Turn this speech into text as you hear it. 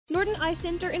Norton Eye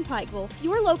Center in Pikeville,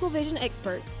 your local vision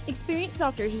experts. Experienced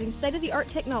doctors using state-of-the-art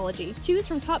technology. Choose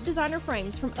from top designer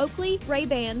frames from Oakley,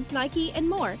 Ray-Ban, Nike, and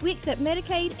more. We accept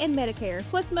Medicaid and Medicare,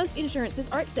 plus most insurances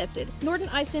are accepted. Norton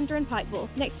Eye Center in Pikeville,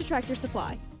 next to Tractor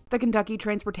Supply. The Kentucky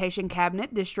Transportation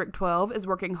Cabinet, District 12, is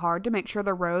working hard to make sure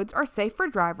the roads are safe for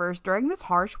drivers during this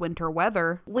harsh winter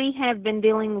weather. We have been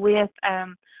dealing with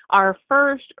our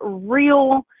first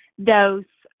real dose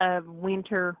of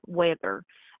winter weather,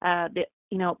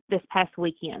 this past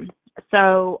weekend.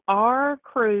 So our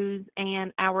crews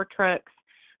and our trucks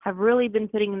have really been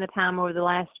putting in the time over the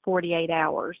last 48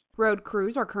 hours. Road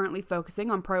crews are currently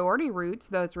focusing on priority routes,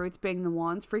 those routes being the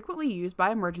ones frequently used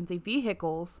by emergency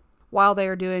vehicles. While they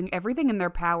are doing everything in their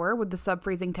power with the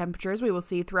sub-freezing temperatures we will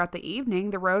see throughout the evening,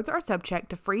 the roads are subject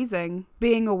to freezing.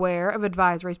 Being aware of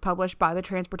advisories published by the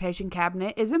Transportation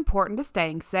Cabinet is important to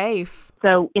staying safe.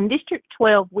 So in District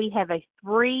 12, we have a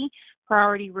 3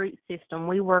 priority route system.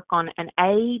 We work on an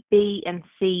A, B, and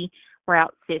C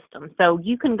route system. So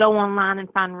you can go online and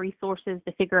find resources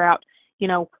to figure out,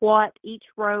 what each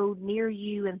road near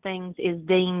you and things is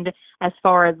deemed as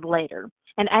far as later.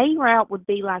 An A route would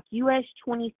be like US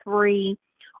 23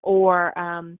 or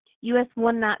US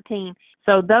 119.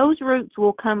 So those routes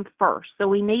will come first. So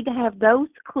we need to have those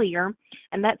clear,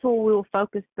 and that's where we will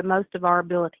focus the most of our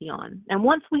ability on. And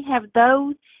once we have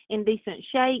those in decent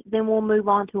shape, then we'll move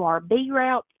on to our B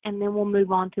routes, and then we'll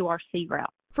move on to our C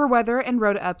route. For weather and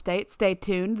road updates, stay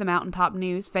tuned to the Mountaintop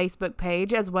News Facebook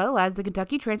page as well as the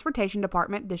Kentucky Transportation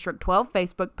Department District 12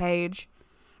 Facebook page.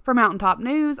 For Mountaintop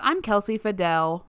News, I'm Kelsey Fidel.